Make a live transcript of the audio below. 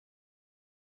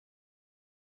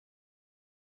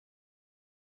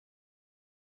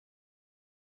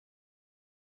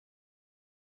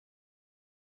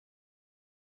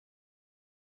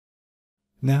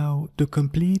Now, to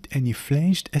complete any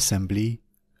flanged assembly,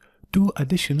 two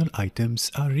additional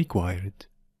items are required.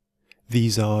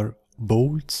 These are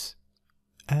bolts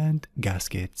and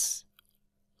gaskets.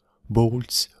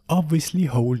 Bolts obviously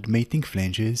hold mating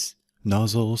flanges,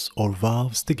 nozzles or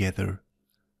valves together.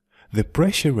 The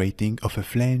pressure rating of a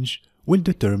flange will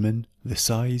determine the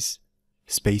size,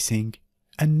 spacing,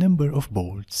 and number of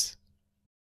bolts.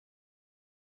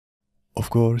 Of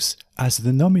course, as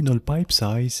the nominal pipe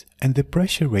size and the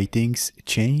pressure ratings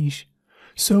change,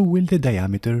 so will the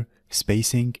diameter,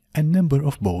 spacing, and number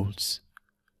of bolts.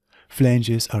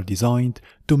 Flanges are designed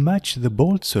to match the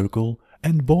bolt circle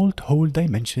and bolt hole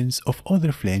dimensions of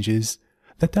other flanges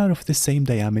that are of the same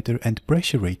diameter and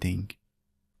pressure rating.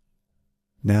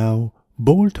 Now,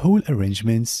 bolt hole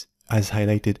arrangements, as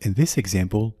highlighted in this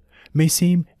example, may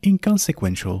seem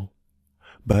inconsequential,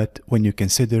 but when you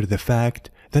consider the fact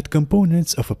that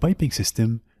components of a piping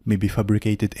system may be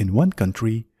fabricated in one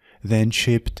country, then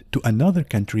shipped to another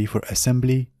country for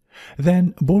assembly,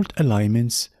 then bolt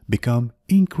alignments become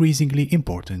increasingly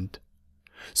important.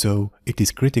 So it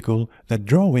is critical that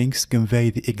drawings convey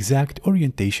the exact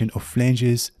orientation of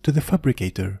flanges to the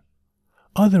fabricator.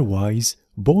 Otherwise,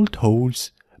 bolt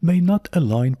holes may not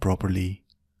align properly.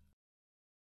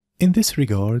 In this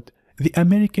regard, the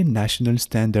American National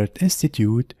Standard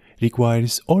Institute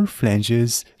requires all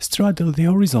flanges straddle the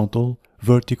horizontal,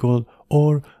 vertical,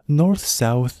 or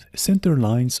north-south center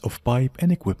lines of pipe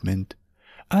and equipment,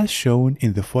 as shown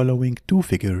in the following two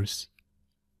figures.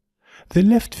 The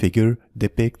left figure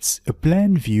depicts a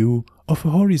plan view of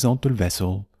a horizontal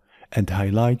vessel and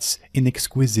highlights in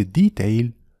exquisite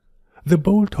detail the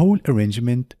bolt hole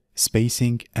arrangement,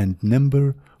 spacing, and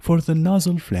number for the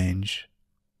nozzle flange.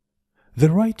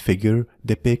 The right figure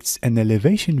depicts an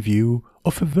elevation view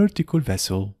of a vertical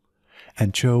vessel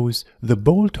and shows the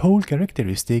bolt hole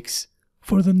characteristics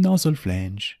for the nozzle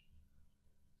flange.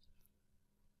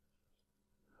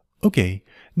 Okay,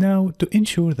 now to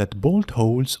ensure that bolt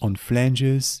holes on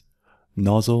flanges,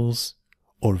 nozzles,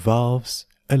 or valves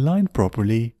align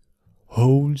properly,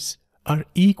 holes are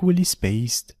equally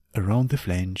spaced around the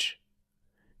flange.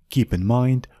 Keep in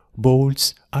mind,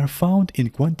 bolts are found in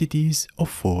quantities of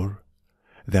 4.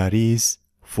 That is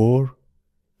 4,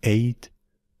 8,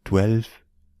 12,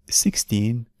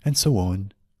 16, and so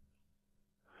on.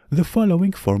 The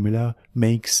following formula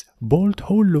makes bolt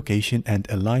hole location and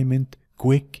alignment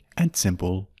quick and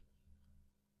simple.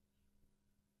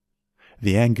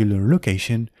 The angular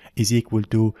location is equal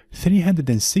to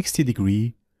 360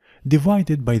 degrees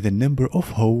divided by the number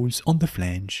of holes on the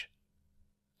flange.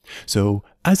 So,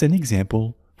 as an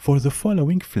example, for the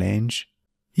following flange,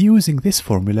 using this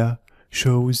formula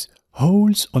shows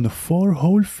holes on a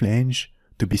 4-hole flange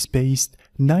to be spaced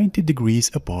 90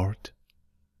 degrees apart.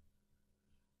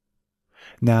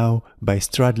 Now, by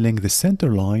straddling the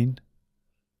center line,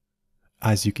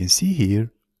 as you can see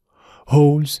here,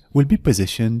 holes will be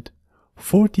positioned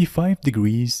 45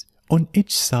 degrees on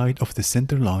each side of the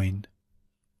center line.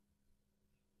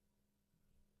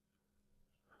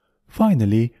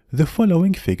 Finally, the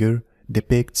following figure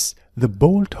depicts the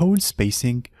bolt hole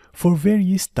spacing for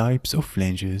various types of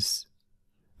flanges.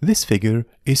 This figure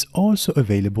is also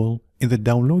available in the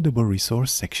downloadable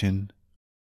resource section.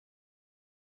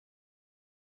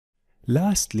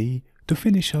 Lastly, to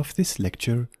finish off this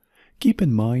lecture, keep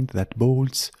in mind that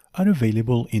bolts are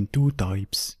available in two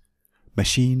types,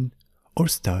 machine or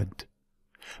stud.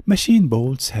 Machine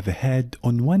bolts have a head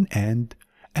on one end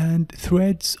and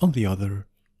threads on the other.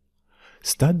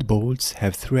 Stud bolts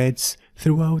have threads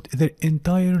throughout their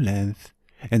entire length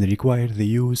and require the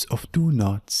use of 2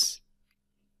 knots.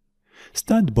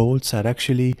 Stud bolts are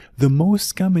actually the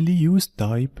most commonly used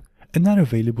type and are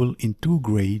available in 2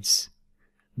 grades,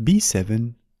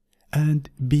 B7 and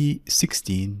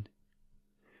B16.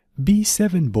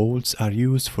 B7 bolts are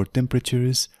used for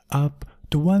temperatures up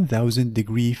to 1000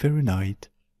 degrees Fahrenheit.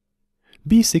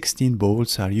 B16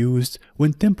 bolts are used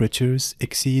when temperatures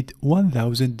exceed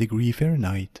 1000 degrees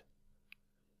Fahrenheit.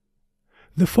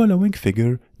 The following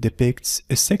figure depicts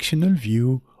a sectional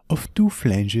view of 2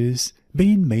 flanges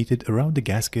being mated around the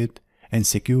gasket and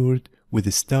secured with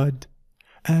a stud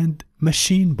and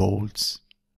machine bolts.